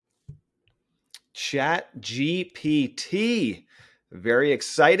ChatGPT. Very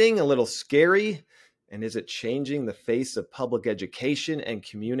exciting, a little scary. And is it changing the face of public education and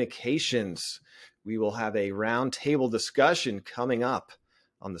communications? We will have a roundtable discussion coming up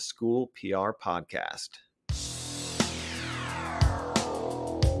on the School PR Podcast.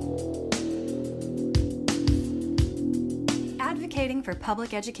 Advocating for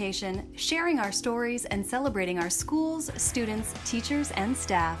public education, sharing our stories, and celebrating our schools, students, teachers, and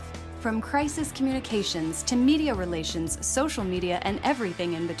staff. From crisis communications to media relations, social media, and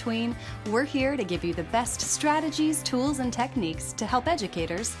everything in between, we're here to give you the best strategies, tools, and techniques to help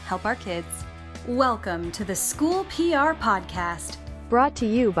educators help our kids. Welcome to the School PR Podcast, brought to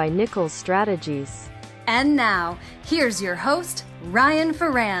you by Nichols Strategies. And now, here's your host, Ryan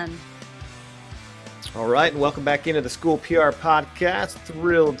Ferran. All right, and welcome back into the School PR Podcast.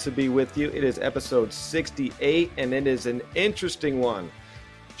 Thrilled to be with you. It is episode 68, and it is an interesting one.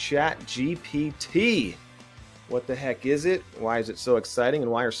 ChatGPT. What the heck is it? Why is it so exciting?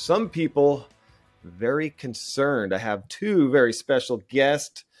 And why are some people very concerned? I have two very special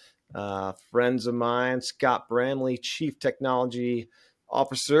guests, friends of mine, Scott Bramley, Chief Technology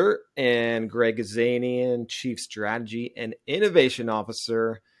Officer, and Greg Azanian, Chief Strategy and Innovation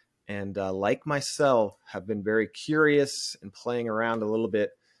Officer. And like myself, have been very curious and playing around a little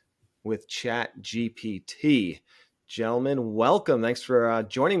bit with ChatGPT. Gentlemen, welcome. Thanks for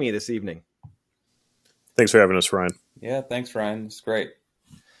joining me this evening. Thanks for having us, Ryan. Yeah, thanks, Ryan. It's great.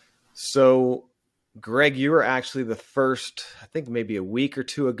 So, Greg, you were actually the first, I think maybe a week or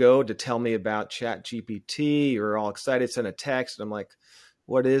two ago, to tell me about ChatGPT. You were all excited, sent a text. And I'm like,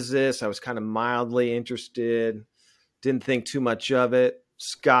 what is this? I was kind of mildly interested. Didn't think too much of it.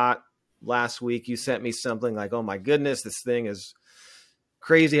 Scott, last week you sent me something like, oh my goodness, this thing is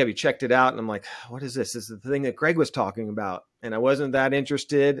crazy. Have you checked it out? And I'm like, what is this? This is the thing that Greg was talking about. And I wasn't that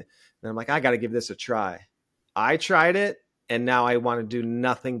interested. And I'm like, I got to give this a try. I tried it. And now I want to do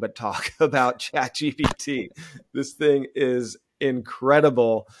nothing but talk about ChatGPT. This thing is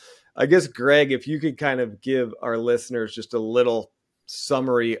incredible. I guess, Greg, if you could kind of give our listeners just a little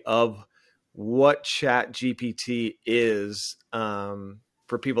summary of what ChatGPT is,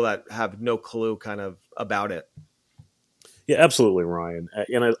 for people that have no clue kind of about it. Yeah, absolutely, Ryan.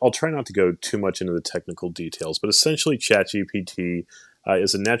 And I'll try not to go too much into the technical details, but essentially ChatGPT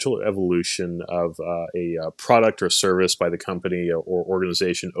is a natural evolution of a product or service by the company or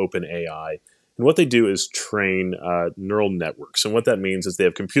organization OpenAI. And what they do is train neural networks. And what that means is they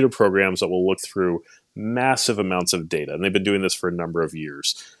have computer programs that will look through massive amounts of data. And they've been doing this for a number of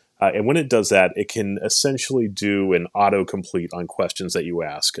years. And when it does that, it can essentially do an autocomplete on questions that you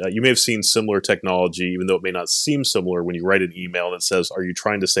ask. You may have seen similar technology, even though it may not seem similar, when you write an email that says, are you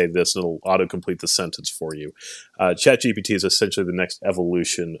trying to say this? And it'll autocomplete the sentence for you. ChatGPT is essentially the next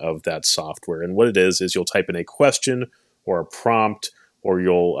evolution of that software. And what it is you'll type in a question or a prompt, or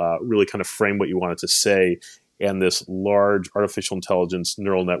you'll really kind of frame what you want it to say. And this large artificial intelligence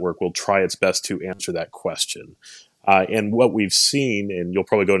neural network will try its best to answer that question. And what we've seen, and you'll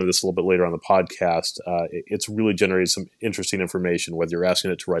probably go into this a little bit later on the podcast, it's really generated some interesting information, whether you're asking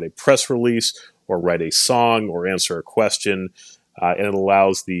it to write a press release or write a song or answer a question, and it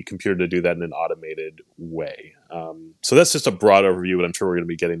allows the computer to do that in an automated way. So that's just a broad overview, but I'm sure we're going to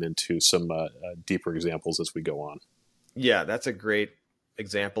be getting into some deeper examples as we go on. Yeah, that's a great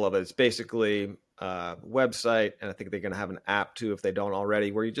example of it. It's basically a website, and I think they're going to have an app too, if they don't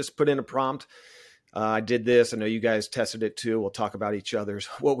already, where you just put in a prompt. I did this. I know you guys tested it too. We'll talk about each other's,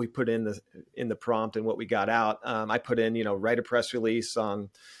 what we put in the prompt and what we got out. I put in, write a press release on,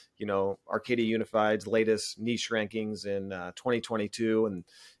 Arcadia Unified's latest niche rankings in 2022. And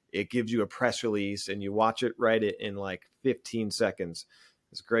it gives you a press release and you watch it, write it in like 15 seconds.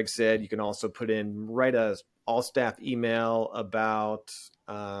 As Greg said, you can also write a all staff email about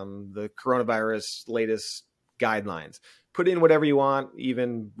the coronavirus latest guidelines. Put in whatever you want,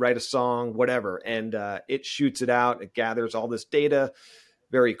 even write a song, whatever. And it shoots it out. It gathers all this data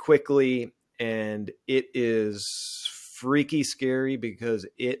very quickly. And it is freaky scary because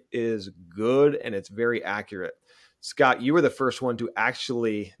it is good and it's very accurate. Scott, you were the first one to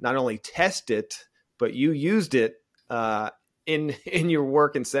actually not only test it, but you used it in your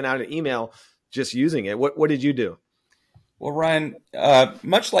work and sent out an email just using it. What did you do? Well, Ryan,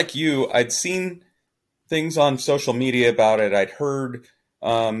 much like you, I'd seen things on social media about it. I'd heard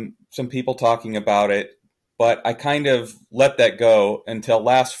some people talking about it, but I kind of let that go until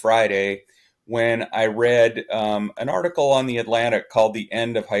last Friday when I read an article on The Atlantic called The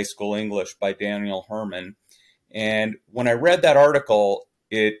End of High School English by Daniel Herman. And when I read that article,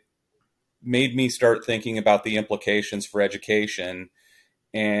 it made me start thinking about the implications for education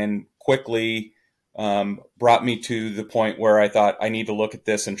and quickly brought me to the point where I thought I need to look at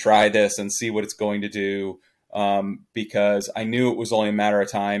this and try this and see what it's going to do, because I knew it was only a matter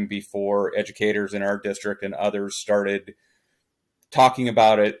of time before educators in our district and others started talking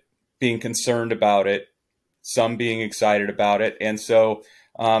about it, being concerned about it, some being excited about it. And so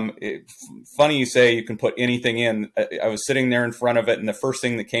funny you say you can put anything in. I was sitting there in front of it, and the first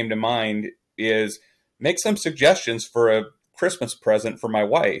thing that came to mind is make some suggestions for a Christmas present for my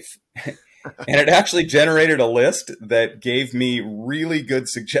wife. And it actually generated a list that gave me really good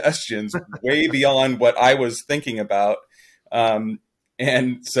suggestions way beyond what I was thinking about.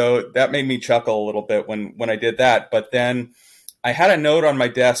 And so that made me chuckle a little bit when I did that. But then I had a note on my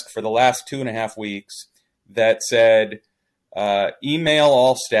desk for the last 2.5 weeks that said, email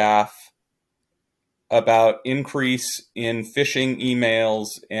all staff about increase in phishing emails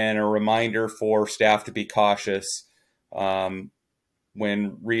and a reminder for staff to be cautious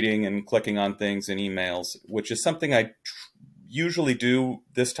when reading and clicking on things in emails, which is something I usually do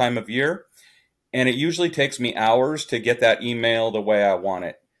this time of year. And it usually takes me hours to get that email the way I want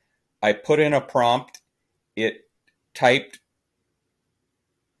it. I put in a prompt, it typed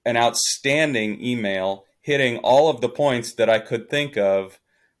an outstanding email hitting all of the points that I could think of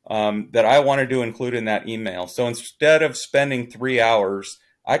that I wanted to include in that email. So instead of spending 3 hours,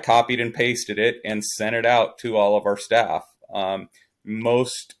 I copied and pasted it and sent it out to all of our staff.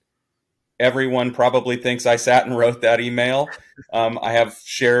 Most everyone probably thinks I sat and wrote that email. I have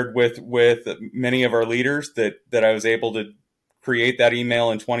shared with many of our leaders that I was able to create that email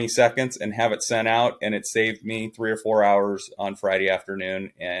in 20 seconds and have it sent out, and it saved me 3 or 4 hours on Friday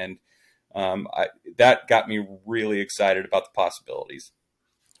afternoon. And that got me really excited about the possibilities.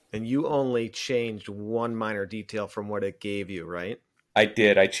 And you only changed one minor detail from what it gave you, right? I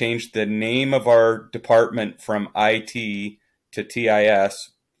did. I changed the name of our department from IT to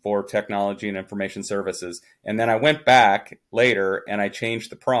TIS, for Technology and Information Services. And then I went back later and I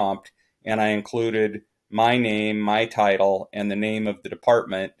changed the prompt, and I included my name, my title, and the name of the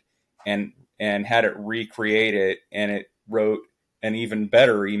department, and had it recreate it. And it wrote an even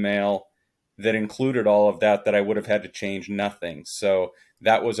better email that included all of that I would have had to change nothing. So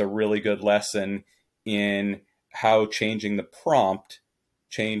that was a really good lesson in how changing the prompt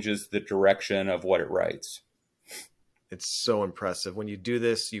changes the direction of what it writes. It's so impressive. When you do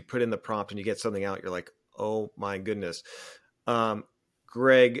this, you put in the prompt and you get something out, you're like, oh my goodness.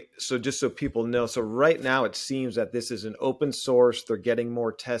 Greg, so just so people know, so right now it seems that this is an open source. They're getting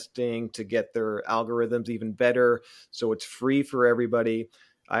more testing to get their algorithms even better. So it's free for everybody.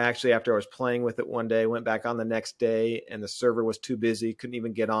 I actually, after I was playing with it one day, went back on the next day and the server was too busy. Couldn't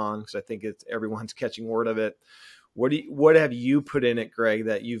even get on because I think everyone's catching word of it. What have you put in it, Greg,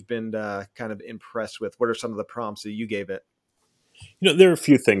 that you've been kind of impressed with? What are some of the prompts that you gave it? There are a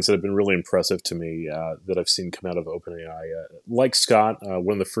few things that have been really impressive to me that I've seen come out of OpenAI. Like Scott,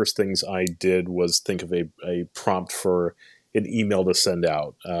 one of the first things I did was think of a prompt for an email to send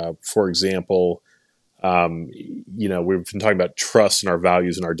out. For example, we've been talking about trust and our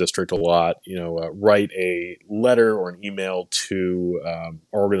values in our district a lot. Write a letter or an email to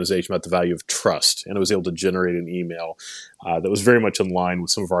our organization about the value of trust. And I was able to generate an email that was very much in line with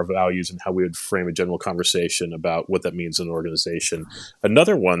some of our values and how we would frame a general conversation about what that means in an organization.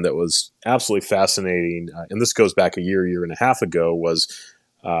 Another one that was absolutely fascinating, and this goes back a year and a half ago, was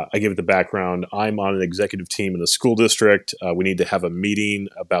I give it the background. I'm on an executive team in a school district. We need to have a meeting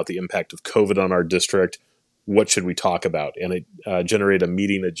about the impact of COVID on our district. What should we talk about? And it generated a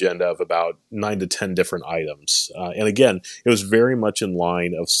meeting agenda of about 9 to 10 different items. And again, it was very much in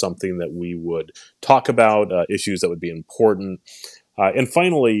line of something that we would talk about, issues that would be important. And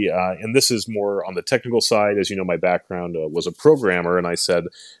finally, and this is more on the technical side, as you know, my background was a programmer, and I said,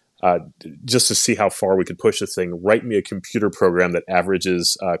 just to see how far we could push the thing, write me a computer program that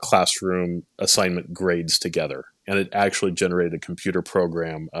averages classroom assignment grades together. And it actually generated a computer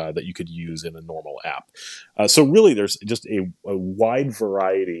program that you could use in a normal app. So really, there's just a wide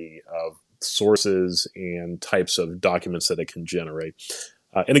variety of sources and types of documents that it can generate.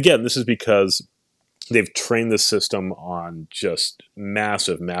 And again, this is because they've trained the system on just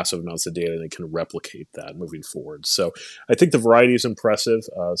massive amounts of data, and it can replicate that moving forward. So I think the variety is impressive,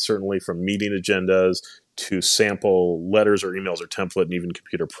 certainly from meeting agendas to sample letters or emails or template and even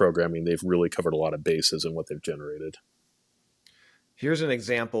computer programming. They've really covered a lot of bases in what they've generated. Here's an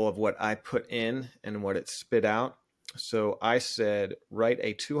example of what I put in and what it spit out. So I said, write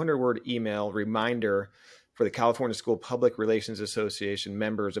a 200-word email reminder for the California School Public Relations Association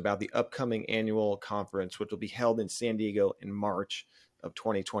members about the upcoming annual conference, which will be held in San Diego in March of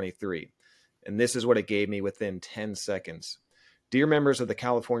 2023. And this is what it gave me within 10 seconds. Dear members of the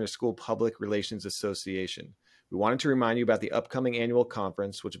California School Public Relations Association, we wanted to remind you about the upcoming annual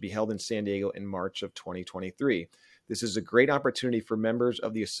conference, which will be held in San Diego in March of 2023. This is a great opportunity for members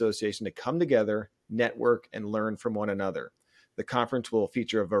of the association to come together, network, and learn from one another. The conference will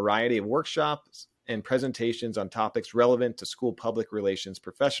feature a variety of workshops and presentations on topics relevant to school public relations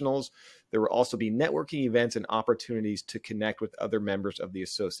professionals. There will also be networking events and opportunities to connect with other members of the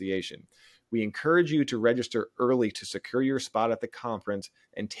association. We encourage you to register early to secure your spot at the conference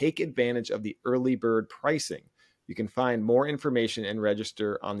and take advantage of the early bird pricing. You can find more information and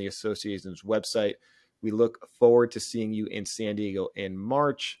register on the association's website. We look forward to seeing you in San Diego in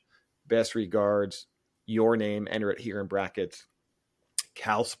March. Best regards, your name, enter it here in brackets,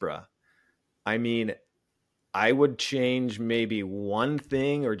 CalSPRA. I mean, I would change maybe one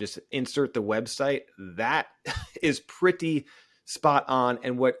thing or just insert the website. That is pretty spot on.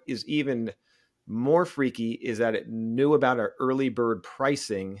 And what is even more freaky is that it knew about our early bird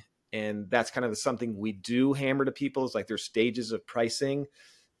pricing. And that's kind of something we do hammer to people, is like there's stages of pricing,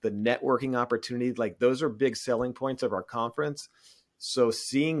 the networking opportunity, like those are big selling points of our conference. So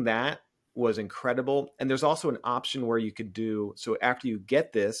seeing that was incredible. And there's also an option where you could do, so after you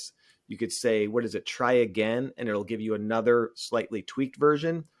get this, you could say, what is it, try again, and it'll give you another slightly tweaked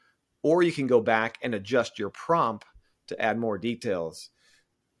version. Or you can go back and adjust your prompt to add more details.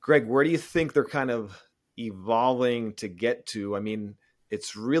 Greg, where do you think they're kind of evolving to get to? I mean,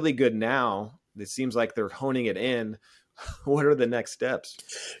 it's really good now. It seems like they're honing it in. What are the next steps?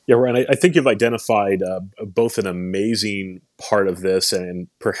 Yeah, Ryan, I think you've identified both an amazing part of this and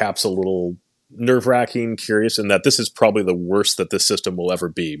perhaps a little nerve-wracking, curious, and that this is probably the worst that this system will ever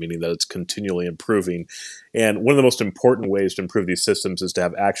be, meaning that it's continually improving. And one of the most important ways to improve these systems is to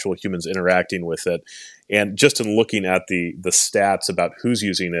have actual humans interacting with it. And just in looking at the stats about who's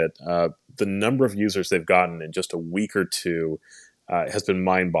using it, the number of users they've gotten in just a week or two has been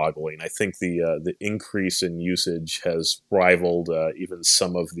mind-boggling. I think the increase in usage has rivaled even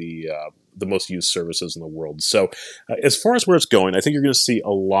some of the most used services in the world. So as far as where it's going, I think you're going to see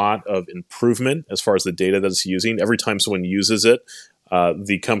a lot of improvement as far as the data that it's using. Every time someone uses it,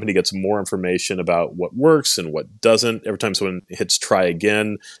 the company gets more information about what works and what doesn't. Every time someone hits try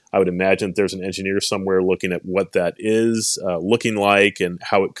again, I would imagine there's an engineer somewhere looking at what that is looking like and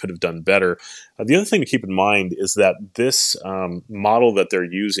how it could have done better. The other thing to keep in mind is that this model that they're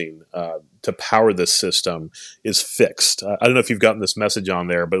using to power this system is fixed. I don't know if you've gotten this message on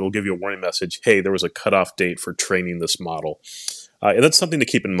there, but it'll give you a warning message. Hey, there was a cutoff date for training this model. And that's something to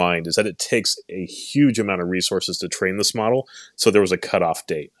keep in mind, is that it takes a huge amount of resources to train this model. So there was a cutoff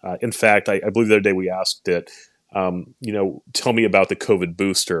date. In fact, I believe the other day we asked it, tell me about the COVID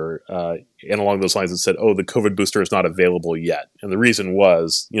booster. And along those lines, it said, oh, the COVID booster is not available yet. And the reason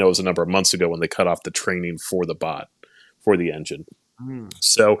was, it was a number of months ago when they cut off the training for the bot, for the engine.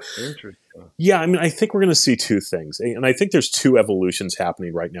 So, yeah, I mean, I think we're going to see two things. And I think there's two evolutions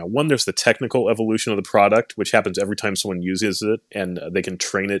happening right now. One, there's the technical evolution of the product, which happens every time someone uses it, and they can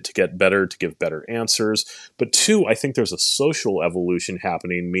train it to get better, to give better answers. But two, I think there's a social evolution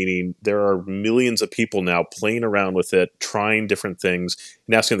happening, meaning there are millions of people now playing around with it, trying different things,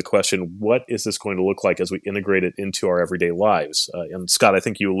 and asking the question, what is this going to look like as we integrate it into our everyday lives? And Scott, I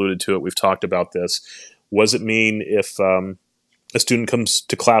think you alluded to it. We've talked about this. What does it mean if a student comes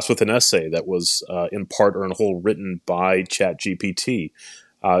to class with an essay that was in part or in whole written by ChatGPT?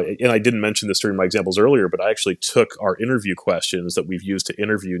 And I didn't mention this during my examples earlier, but I actually took our interview questions that we've used to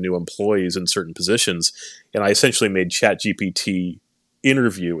interview new employees in certain positions, and I essentially made ChatGPT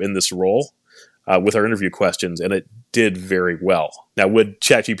interview in this role with our interview questions, and it did very well. Now, would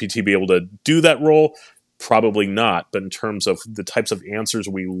ChatGPT be able to do that role? Probably not, but in terms of the types of answers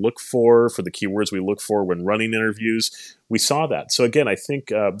we look for the keywords we look for when running interviews, we saw that. So again, I think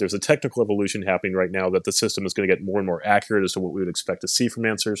there's a technical evolution happening right now that the system is going to get more and more accurate as to what we would expect to see from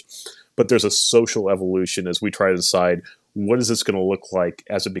answers. But there's a social evolution as we try to decide what is this going to look like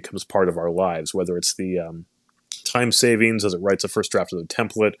as it becomes part of our lives, whether it's the time savings as it writes a first draft of the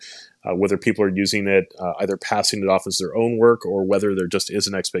template, whether people are using it, either passing it off as their own work, or whether there just is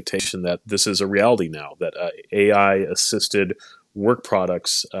an expectation that this is a reality now, that AI-assisted work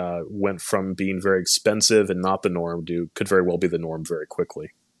products went from being very expensive and not the norm to could very well be the norm very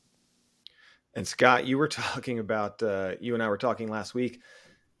quickly. And Scott, you were talking about, you and I were talking last week,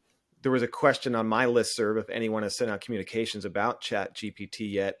 there was a question on my listserv if anyone has sent out communications about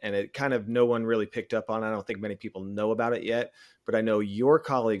ChatGPT yet, and it kind of no one really picked up on. I don't think many people know about it yet, but I know your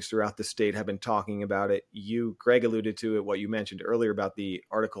colleagues throughout the state have been talking about it. You, Greg, alluded to it, what you mentioned earlier about the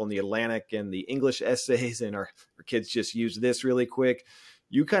article in the Atlantic and the English essays, and our kids just use this really quick.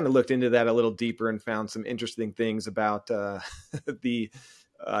 you kind of looked into that a little deeper and found some interesting things about the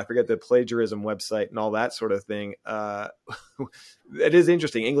I forget the plagiarism website and all that sort of thing. It is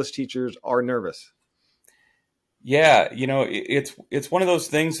interesting. English teachers are nervous. Yeah, it's one of those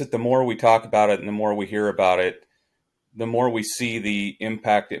things that the more we talk about it and the more we hear about it, the more we see the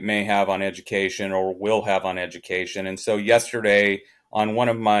impact it may have on education or will have on education. And so yesterday on one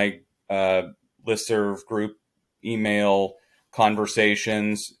of my listserv group email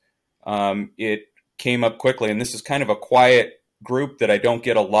conversations, it came up quickly. And this is kind of a quiet group that I don't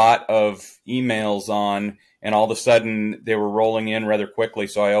get a lot of emails on. And all of a sudden they were rolling in rather quickly.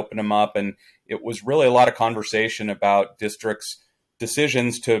 So I opened them up, and it was really a lot of conversation about districts'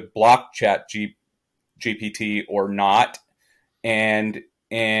 decisions to block GPT or not, and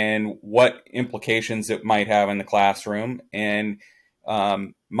what implications it might have in the classroom. And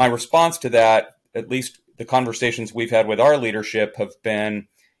my response to that, at least the conversations we've had with our leadership, have been,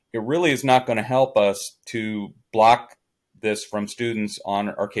 it really is not going to help us to block this from students on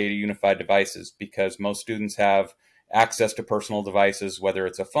Arcadia Unified devices, because most students have access to personal devices, whether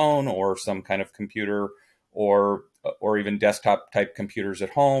it's a phone or some kind of computer or even desktop type computers at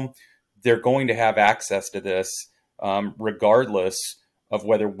home. They're going to have access to this regardless of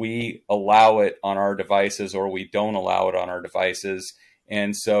whether we allow it on our devices or we don't allow it on our devices.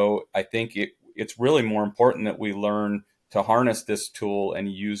 And so I think it's really more important that we learn to harness this tool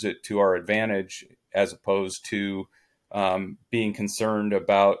and use it to our advantage, as opposed to being concerned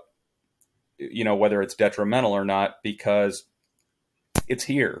about, whether it's detrimental or not, because it's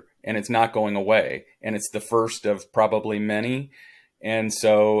here and it's not going away. And it's the first of probably many. And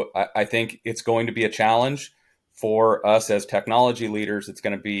so I think it's going to be a challenge for us as technology leaders. It's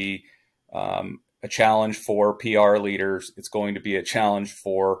going to be a challenge for PR leaders. It's going to be a challenge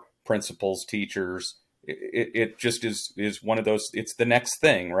for principals, teachers. It just is one of those, it's the next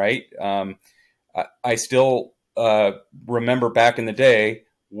thing, right? I still remember back in the day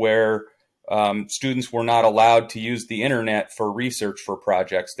where students were not allowed to use the internet for research for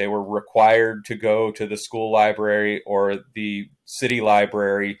projects. They were required to go to the school library or the city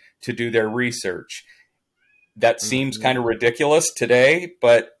library to do their research. That seems kind of ridiculous today,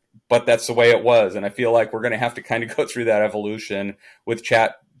 but that's the way it was. And I feel like we're going to have to kind of go through that evolution with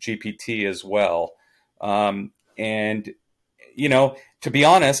Chat GPT as well. To be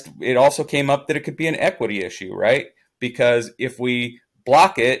honest, it also came up that it could be an equity issue, right? Because if we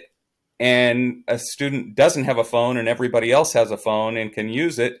block it and a student doesn't have a phone and everybody else has a phone and can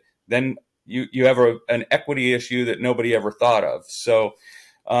use it, then you have an equity issue that nobody ever thought of. So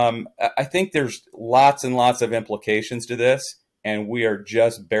I think there's lots and lots of implications to this, and we are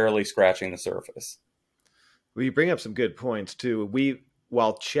just barely scratching the surface. Well, you bring up some good points too.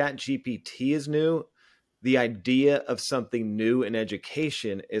 While Chat GPT is new, the idea of something new in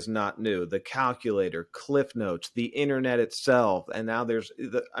education is not new. The calculator, Cliff Notes, the internet itself, and now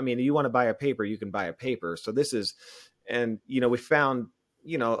you want to buy a paper, you can buy a paper. So this is, and we found,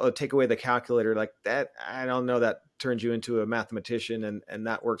 take away the calculator like that. I don't know, that turns you into a mathematician, and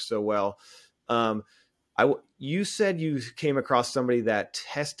that works so well. You said you came across somebody that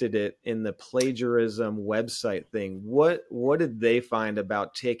tested it in the plagiarism website thing. What did they find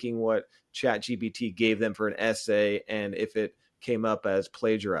about taking what ChatGPT gave them for an essay, and if it came up as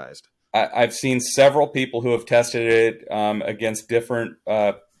plagiarized? I've seen several people who have tested it against different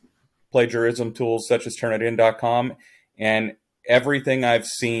plagiarism tools such as Turnitin.com, and everything I've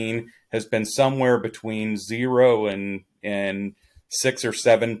seen has been somewhere between 0 and 6 or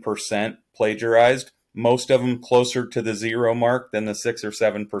 7% plagiarized. Most of them closer to the 0 mark than the 6 or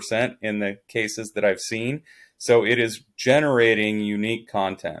 7% in the cases that I've seen. So it is generating unique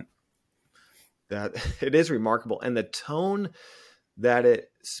content. That it is remarkable. And the tone that it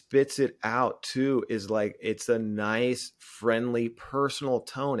spits it out too is like, it's a nice, friendly, personal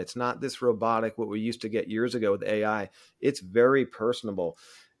tone. It's not this robotic, what we used to get years ago with AI. It's very personable.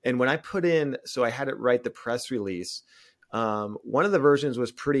 And when I so I had it write the press release. One of the versions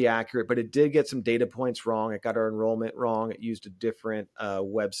was pretty accurate, but it did get some data points wrong. It got our enrollment wrong. It used a different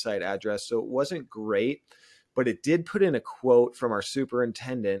website address. So it wasn't great, but it did put in a quote from our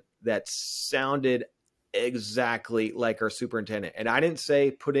superintendent that sounded exactly like our superintendent. And I didn't say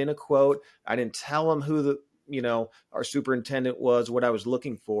put in a quote. I didn't tell him who our superintendent was, what I was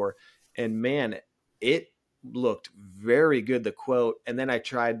looking for. And man, it looked very good, the quote. And then I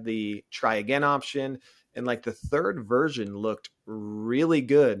tried the try again option, and like the third version looked really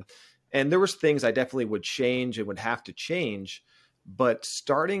good. And there was things I definitely would change and would have to change, but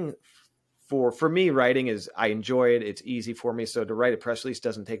starting for me, writing I enjoy it. It's easy for me. So to write a press release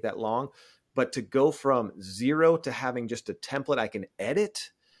doesn't take that long. But to go from 0 to having just a template I can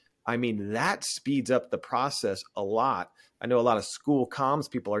edit, I mean, that speeds up the process a lot. I know a lot of school comms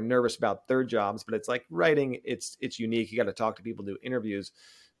people are nervous about their jobs, but it's like writing, it's unique. You got to talk to people, do interviews.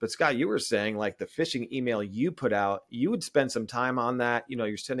 But Scott, you were saying like the phishing email you put out, you would spend some time on that. You know,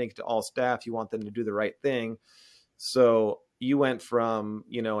 you're sending it to all staff. You want them to do the right thing. So you went from,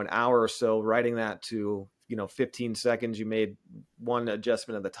 you know, an hour or so writing that to, you know, 15 seconds. You made one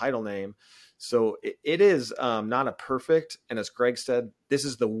adjustment of the title name. So it is not a perfect. And as Greg said, this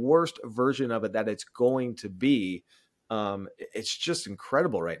is the worst version of it that it's going to be. It's just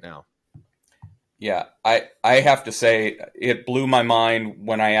incredible right now. Yeah, I have to say it blew my mind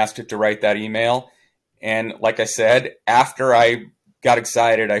when I asked it to write that email. And like I said, after I got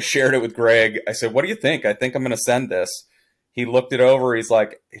excited, I shared it with Greg. I said, what do you think? I think I'm going to send this. He looked it over. He's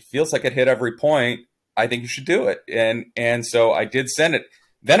like, it feels like it hit every point. I think you should do it. And so I did send it.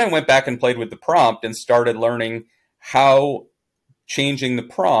 Then I went back and played with the prompt and started learning how changing the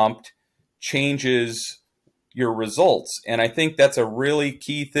prompt changes your results. And I think that's a really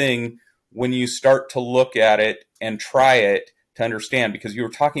key thing when you start to look at it and try it to understand, because you were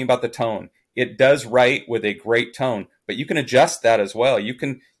talking about the tone. It does write with a great tone, but you can adjust that as well. You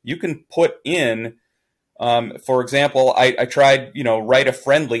can put in, for example, I tried, you know, write a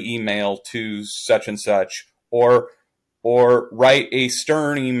friendly email to such and such, or write a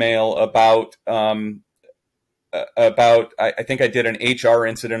stern email about I think I did an HR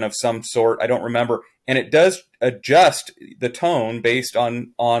incident of some sort. I don't remember. And it does adjust the tone based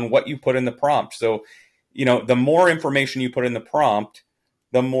on what you put in the prompt. So, you know, the more information you put in the prompt,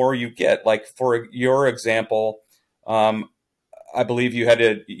 the more you get. Like for your example, I believe you had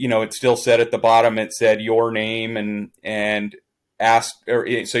to, you know, it still said at the bottom, it said your name and asked,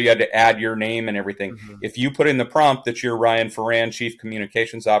 or so you had to add your name and everything. Mm-hmm. If you put in the prompt that you're Ryan Ferran, Chief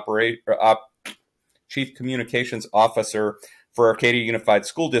Communications Officer for Arcadia Unified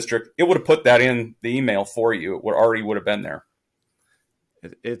School District, it would have put that in the email for you. It already would have been there.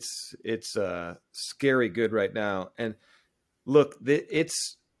 It's scary good right now. And look,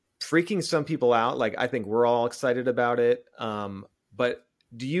 it's freaking some people out. Like, I think we're all excited about it. But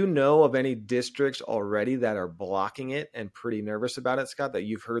do you know of any districts already that are blocking it and pretty nervous about it, Scott, that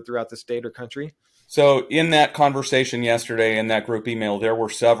you've heard throughout the state or country? So in that conversation yesterday in that group email, there were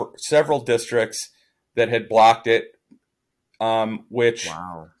several districts that had blocked it, which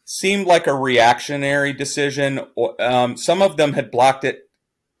seemed like a reactionary decision. Some of them had blocked it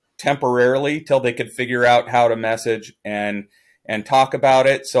temporarily till they could figure out how to message and talk about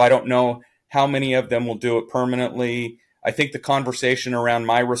it. So I don't know how many of them will do it permanently. I think the conversation around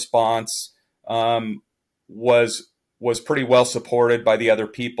my response was pretty well supported by the other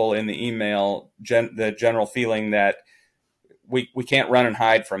people in the email. The general feeling that we can't run and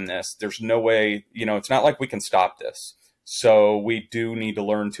hide from this. There's no way, you know, it's not like we can stop this. So we do need to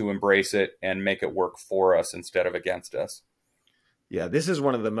learn to embrace it and make it work for us instead of against us. Yeah, this is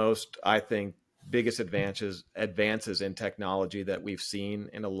one of the most, I think, biggest advances in technology that we've seen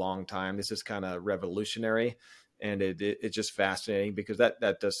in a long time. This is kind of revolutionary. And it's just fascinating because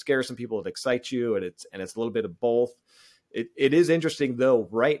that does scare some people. It excites you, and it's a little bit of both. It is interesting though.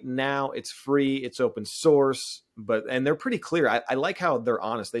 Right now, it's free, it's open source, and they're pretty clear. I like how they're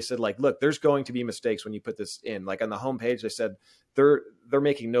honest. They said, like, look, there's going to be mistakes when you put this in. Like on the homepage, they said they're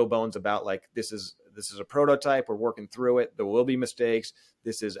making no bones about like this is a prototype. We're working through it. There will be mistakes.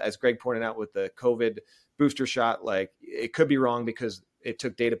 This is, as Greg pointed out with the COVID booster shot, like it could be wrong because it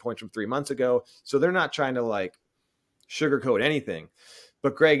took data points from 3 months ago. So they're not trying to like sugarcoat anything.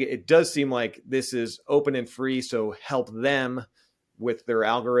 But Greg, it does seem like this is open and free, so help them with their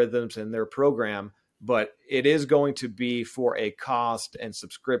algorithms and their program. But it is going to be for a cost and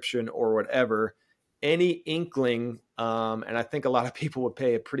subscription or whatever. Any inkling, and I think a lot of people would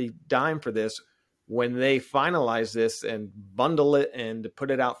pay a pretty dime for this when they finalize this and bundle it and put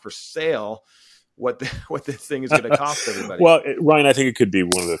it out for sale, what this thing is going to cost everybody. Well, Ryan, I think it could be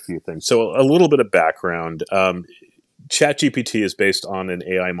one of the few things. So a little bit of background. ChatGPT is based on an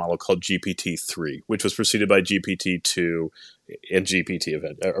AI model called GPT-3, which was preceded by GPT-2 and GPT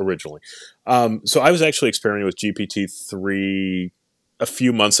originally. So I was actually experimenting with GPT-3 a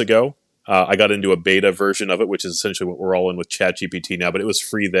few months ago. I got into a beta version of it, which is essentially what we're all in with ChatGPT now, but it was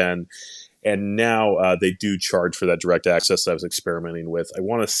free then. And now they do charge for that direct access that I was experimenting with. I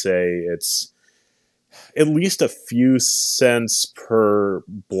want to say it's at least a few cents per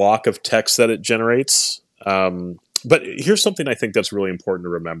block of text that it generates. But here's something I think that's really important to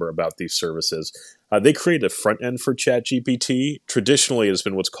remember about these services. They create a front end for ChatGPT. Traditionally, it has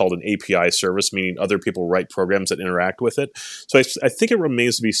been what's called an API service, meaning other people write programs that interact with it. So I think it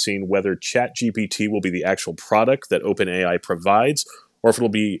remains to be seen whether ChatGPT will be the actual product that OpenAI provides, or if it'll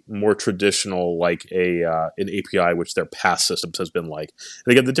be more traditional, like an API, which their past systems has been like.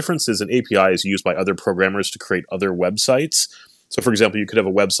 And again, the difference is an API is used by other programmers to create other websites. So, for example, you could have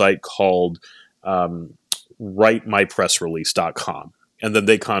a website called writemypressrelease.com, and then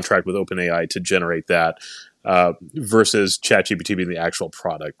they contract with OpenAI to generate that, versus ChatGPT being the actual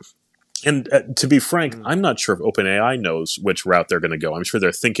product. And to be frank, I'm not sure if OpenAI knows which route they're going to go. I'm sure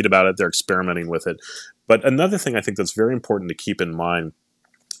they're thinking about it, they're experimenting with it. But another thing I think that's very important to keep in mind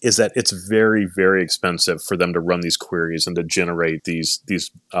is that it's very, very expensive for them to run these queries and to generate these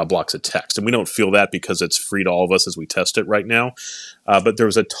blocks of text. And we don't feel that because it's free to all of us as we test it right now. But there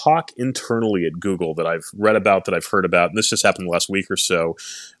was a talk internally at Google that I've read about, that I've heard about, and this just happened last week or so,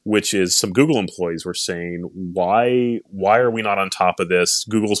 which is some Google employees were saying, why are we not on top of this?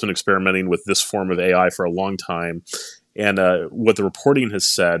 Google's been experimenting with this form of AI for a long time. And what the reporting has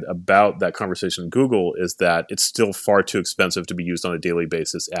said about that conversation in Google is that it's still far too expensive to be used on a daily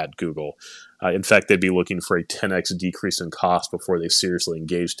basis at Google. In fact, they'd be looking for a 10x decrease in cost before they seriously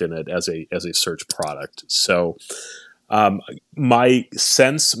engaged in it as a search product. So my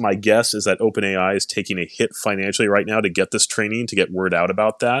guess is that OpenAI is taking a hit financially right now to get this training, to get word out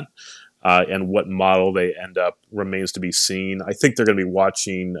about that. And what model they end up remains to be seen. I think they're going to be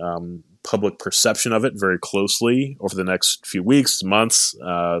watching public perception of it very closely over the next few weeks, months,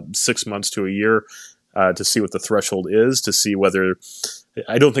 6 months to a year, to see what the threshold is, to see whether...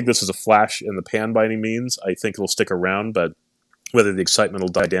 I don't think this is a flash in the pan by any means. I think it'll stick around, but whether the excitement will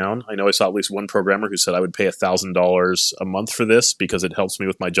die down. I know I saw at least one programmer who said I would pay $1,000 a month for this because it helps me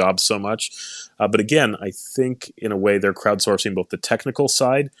with my job so much. But again, I think in a way they're crowdsourcing both the technical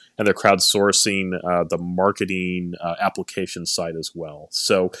side and they're crowdsourcing the marketing application side as well.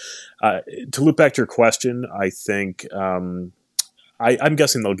 So to loop back to your question, I think I'm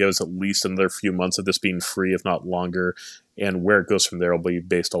guessing they'll give us at least another few months of this being free, if not longer. And where it goes from there will be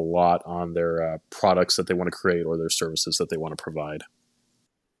based a lot on their products that they want to create or their services that they want to provide.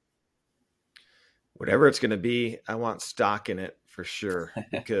 Whatever it's going to be, I want stock in it for sure,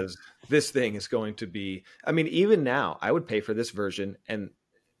 because this thing is going to be, I mean, even now I would pay for this version, and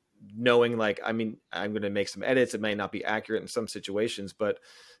knowing I'm going to make some edits. It may not be accurate in some situations, but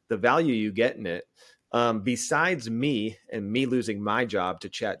the value you get in it, besides me losing my job to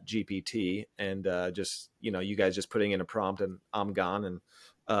Chat GPT and just, you guys just putting in a prompt and I'm gone.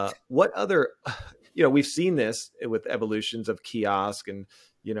 And what other, we've seen this with evolutions of kiosk and,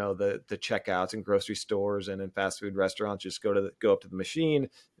 the checkouts in grocery stores and in fast food restaurants. Just go up to the machine,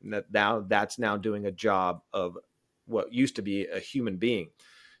 and that's now doing a job of what used to be a human being.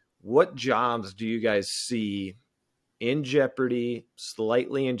 What jobs do you guys see in jeopardy,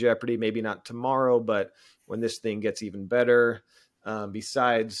 slightly in jeopardy, maybe not tomorrow, but when this thing gets even better,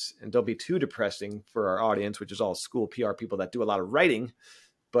 besides, and don't be too depressing for our audience, which is all school PR people that do a lot of writing,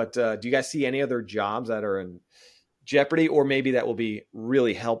 but do you guys see any other jobs that are in jeopardy, or maybe that will be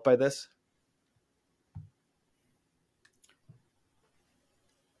really helped by this?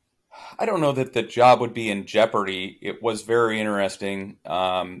 I don't know that the job would be in jeopardy. It was very interesting.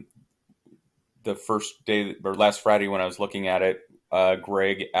 The first day or last Friday when I was looking at it,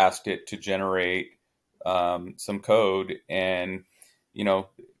 Greg asked it to generate some code and,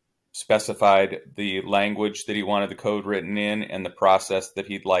 specified the language that he wanted the code written in and the process that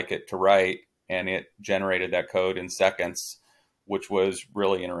he'd like it to write. And it generated that code in seconds, which was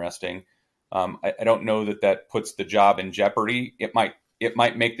really interesting. I don't know that puts the job in jeopardy. It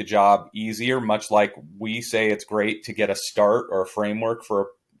might make the job easier, much like we say it's great to get a start or a framework for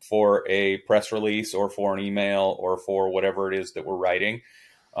a press release or for an email or for whatever it is that we're writing.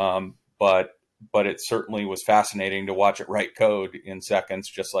 But it certainly was fascinating to watch it write code in seconds,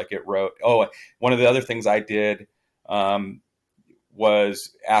 just like it wrote. Oh, one of the other things I did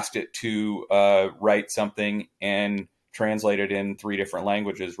was asked it to write something and translate it in 3 different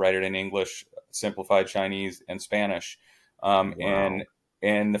languages, write it in English, simplified Chinese, and Spanish. Wow.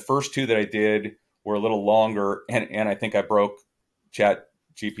 And the first 2 that I did were a little longer, and I think I broke Chat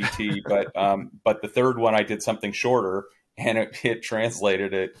GPT, but the third one I did something shorter, and it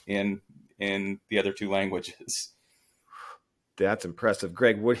translated it in the other 2 languages. That's impressive.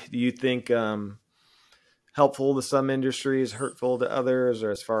 Greg, what do you think helpful to some industries, hurtful to others, or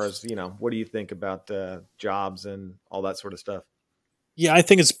as far as, what do you think about jobs and all that sort of stuff? Yeah, I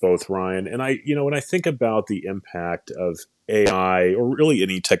think it's both, Ryan. And when I think about the impact of AI or really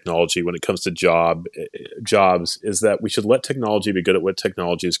any technology when it comes to jobs, is that we should let technology be good at what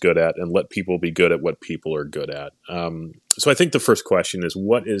technology is good at, and let people be good at what people are good at. So I think the first question is,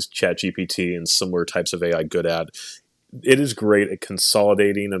 what is ChatGPT and similar types of AI good at? It is great at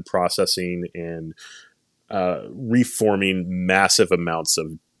consolidating and processing and reforming massive amounts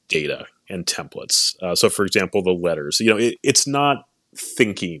of data and templates. So, for example, the letters. It's not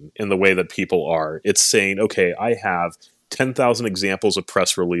thinking in the way that people are. It's saying, okay, I have 10,000 examples of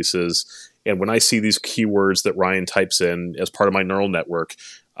press releases, and when I see these keywords that Ryan types in as part of my neural network,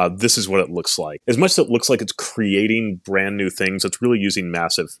 this is what it looks like. As much as it looks like it's creating brand new things, it's really using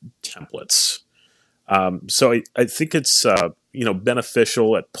massive templates. So I think it's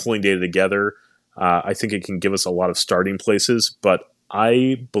beneficial at pulling data together. I think it can give us a lot of starting places, but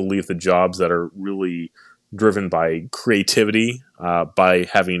I believe the jobs that are really driven by creativity, by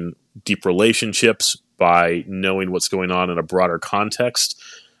having deep relationships, by knowing what's going on in a broader context,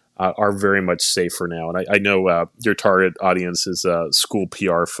 are very much safer now. And I know your target audience is school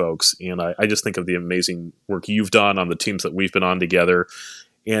PR folks, and I just think of the amazing work you've done on the teams that we've been on together.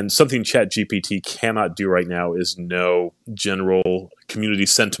 And something ChatGPT cannot do right now is know general community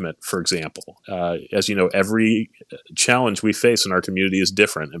sentiment, for example. As you know, every challenge we face in our community is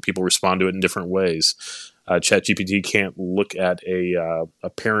different, and people respond to it in different ways. ChatGPT can't look at a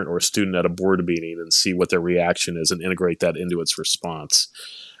parent or a student at a board meeting and see what their reaction is and integrate that into its response.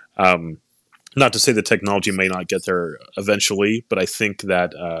 Not to say the technology may not get there eventually, but I think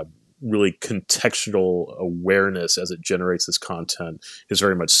that really contextual awareness as it generates this content is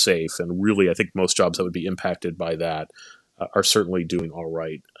very much safe. And really, I think most jobs that would be impacted by that are certainly doing all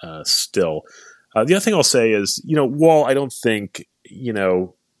right still. The other thing I'll say is, while I don't think,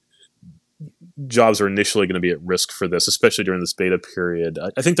 jobs are initially going to be at risk for this, especially during this beta period,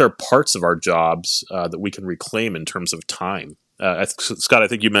 I think there are parts of our jobs that we can reclaim in terms of time. Scott, I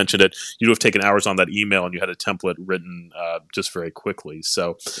think you mentioned it. You have taken hours on that email and you had a template written just very quickly.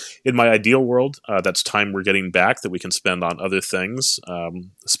 So in my ideal world, that's time we're getting back that we can spend on other things,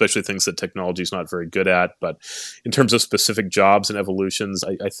 especially things that technology is not very good at. But in terms of specific jobs and evolutions,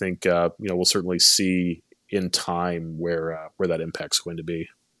 I think we'll certainly see in time where that impact's going to be.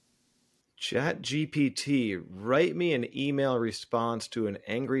 ChatGPT, write me an email response to an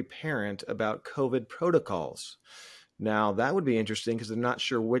angry parent about COVID protocols. Now, that would be interesting because they're not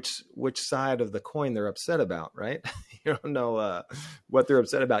sure which side of the coin they're upset about, right? You don't know what they're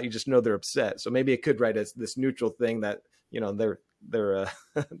upset about. You just know they're upset. So maybe it could write this neutral thing that, they're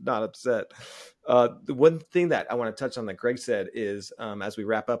not upset. The one thing that I want to touch on that Greg said is, as we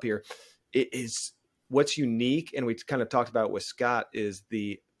wrap up here, it is what's unique, and we kind of talked about with Scott, is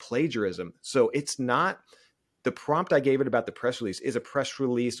the plagiarism. So it's not... The prompt I gave it about the press release is a press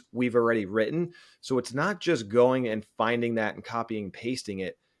release we've already written. So it's not just going and finding that and copying and pasting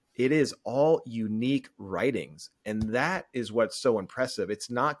it. It is all unique writings. And that is what's so impressive.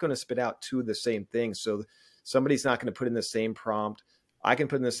 It's not going to spit out two of the same things. So somebody's not going to put in the same prompt. I can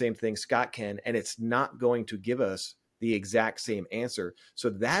put in the same thing, Scott can, and it's not going to give us the exact same answer.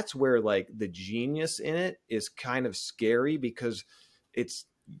 So that's where the genius in it is kind of scary, because it's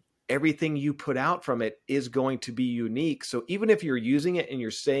everything you put out from it is going to be unique. So even if you're using it and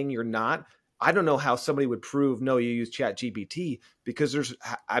you're saying you're not, I don't know how somebody would prove, no, you use ChatGPT, because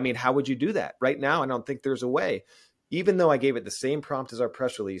how would you do that? Right now, I don't think there's a way. Even though I gave it the same prompt as our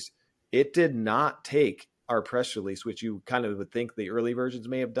press release, it did not take our press release, which you kind of would think the early versions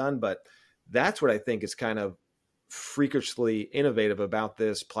may have done. But that's what I think is kind of freakishly innovative about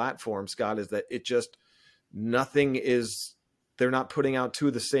this platform, Scott, is that it just, they're not putting out two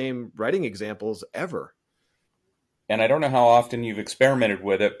of the same writing examples ever. And I don't know how often you've experimented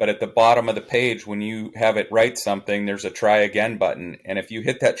with it, but at the bottom of the page, when you have it write something, there's a try again button. And if you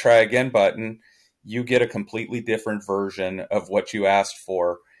hit that try again button, you get a completely different version of what you asked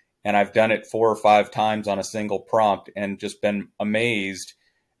for. And I've done it 4 or 5 times on a single prompt and just been amazed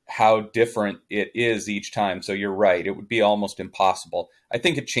how different it is each time. So you're right. It would be almost impossible. I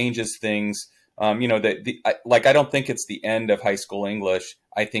think it changes things. I don't think it's the end of high school English.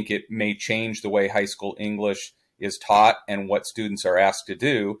 I think it may change the way high school English is taught and what students are asked to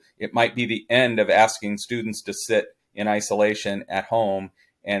do. It might be the end of asking students to sit in isolation at home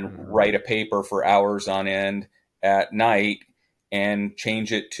and write a paper for hours on end at night, and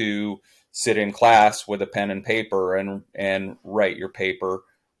change it to sit in class with a pen and paper and write your paper,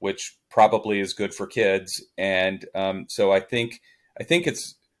 which probably is good for kids. And so I think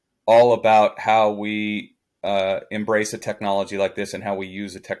it's all about how we embrace a technology like this and how we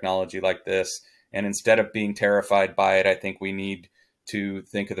use a technology like this. And instead of being terrified by it, I think we need to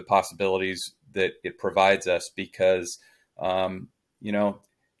think of the possibilities that it provides us, because,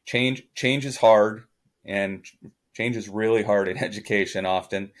 change is hard, and change is really hard in education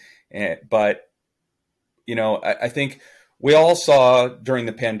often. But, I think we all saw during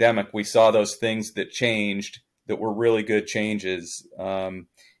the pandemic, we saw those things that changed that were really good changes.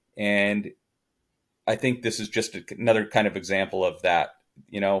 And I think this is just another kind of example of that.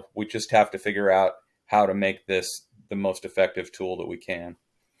 We just have to figure out how to make this the most effective tool that we can.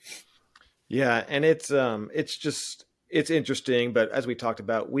 Yeah. And it's interesting, but as we talked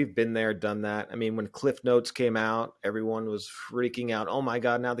about, we've been there, done that. I mean, when Cliff Notes came out, everyone was freaking out. Oh my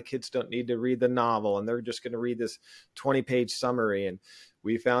God, now the kids don't need to read the novel and they're just going to read this 20-page summary. And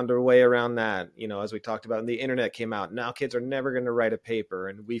we found a way around that, as we talked about, and the internet came out. Now kids are never going to write a paper.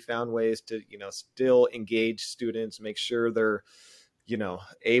 And we found ways to, still engage students, make sure they're,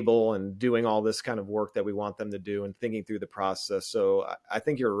 able and doing all this kind of work that we want them to do and thinking through the process. So I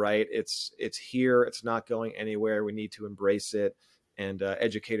think you're right. It's here. It's not going anywhere. We need to embrace it. And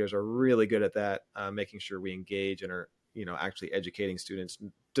educators are really good at that, making sure we engage and are, actually educating students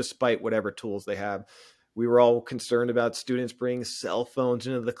despite whatever tools they have. We were all concerned about students bringing cell phones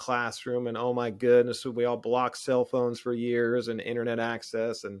into the classroom, and oh my goodness, we all blocked cell phones for years and internet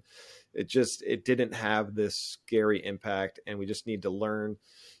access, and it didn't have this scary impact. And we just need to learn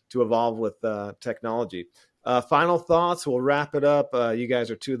to evolve with technology. Final thoughts. We'll wrap it up. You guys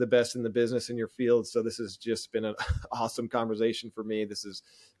are two of the best in the business in your field. So this has just been an awesome conversation for me.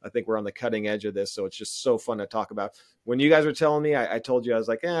 I think we're on the cutting edge of this. So it's just so fun to talk about. When you guys were telling me, I told you, I was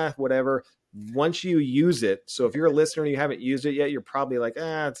like, whatever. Once you use it. So if you're a listener and you haven't used it yet, you're probably like,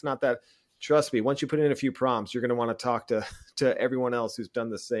 it's not that. Trust me. Once you put in a few prompts, you're going to want to talk to everyone else who's done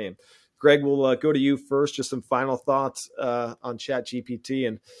the same. Greg, we'll go to you first. Just some final thoughts on ChatGPT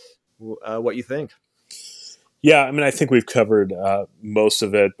and what you think. Yeah, I mean, I think we've covered most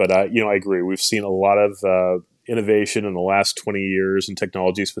of it, but I agree. We've seen a lot of innovation in the last 20 years in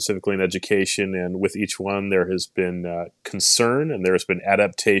technology, specifically in education, and with each one, there has been concern and there has been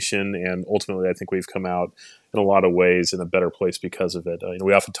adaptation, and ultimately, I think we've come out in a lot of ways in a better place because of it.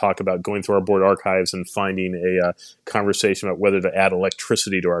 We often talk about going through our board archives and finding a conversation about whether to add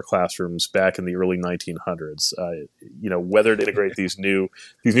electricity to our classrooms back in the early 1900s. Whether to integrate these new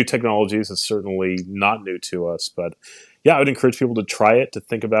technologies is certainly not new to us, but yeah, I would encourage people to try it, to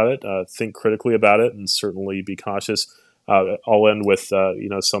think about it, think critically about it, and certainly be cautious. I'll end with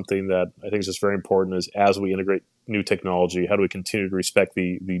something that I think is just very important is as we integrate new technology, how do we continue to respect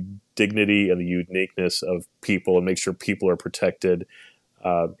the dignity and the uniqueness of people and make sure people are protected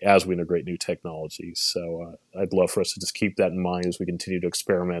as we integrate new technologies. So I'd love for us to just keep that in mind as we continue to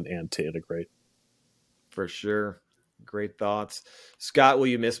experiment and to integrate. For sure. Great thoughts. Scott, will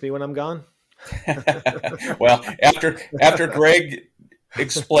you miss me when I'm gone? Well, after Greg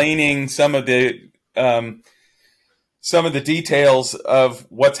explaining some of the details of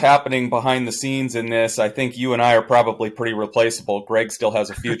what's happening behind the scenes in this, I think you and I are probably pretty replaceable. Greg still has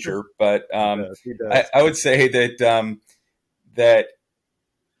a future, but he does. I would say that that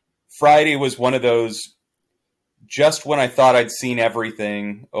Friday was one of those, just when I thought I'd seen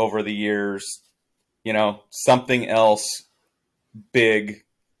everything over the years, something else big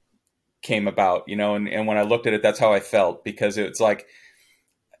came about, and when I looked at it, that's how I felt, because it's like,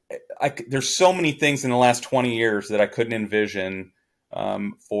 there's so many things in the last 20 years that I couldn't envision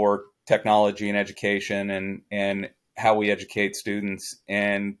for technology and education and how we educate students.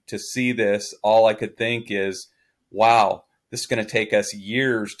 And to see this, all I could think is, wow, this is going to take us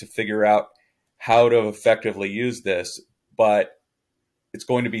years to figure out how to effectively use this, but it's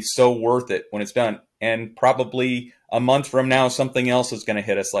going to be so worth it when it's done. And probably a month from now, something else is going to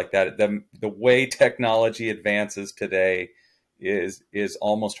hit us like that. The way technology advances today is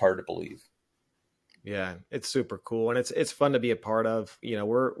almost hard to believe. Yeah, it's super cool. And it's fun to be a part of.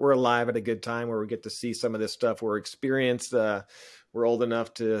 We're alive at a good time where we get to see some of this stuff. We're experienced. We're old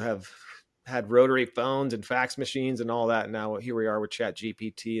enough to have had rotary phones and fax machines and all that. Now here we are with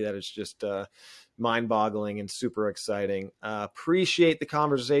ChatGPT. That is just mind-boggling and super exciting. Appreciate the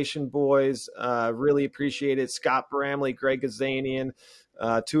conversation, boys. Really appreciate it. Scott Bramley, Greg Gazanian,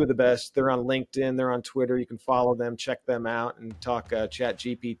 two of the best. They're on LinkedIn. They're on Twitter. You can follow them, check them out, and talk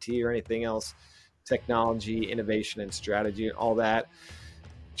ChatGPT or anything else, technology, innovation, and strategy, and all that.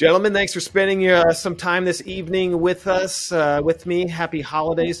 Gentlemen, thanks for spending some time this evening with us, with me. Happy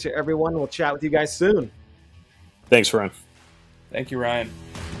holidays to everyone. We'll chat with you guys soon. Thanks, Ryan. Thank you, Ryan.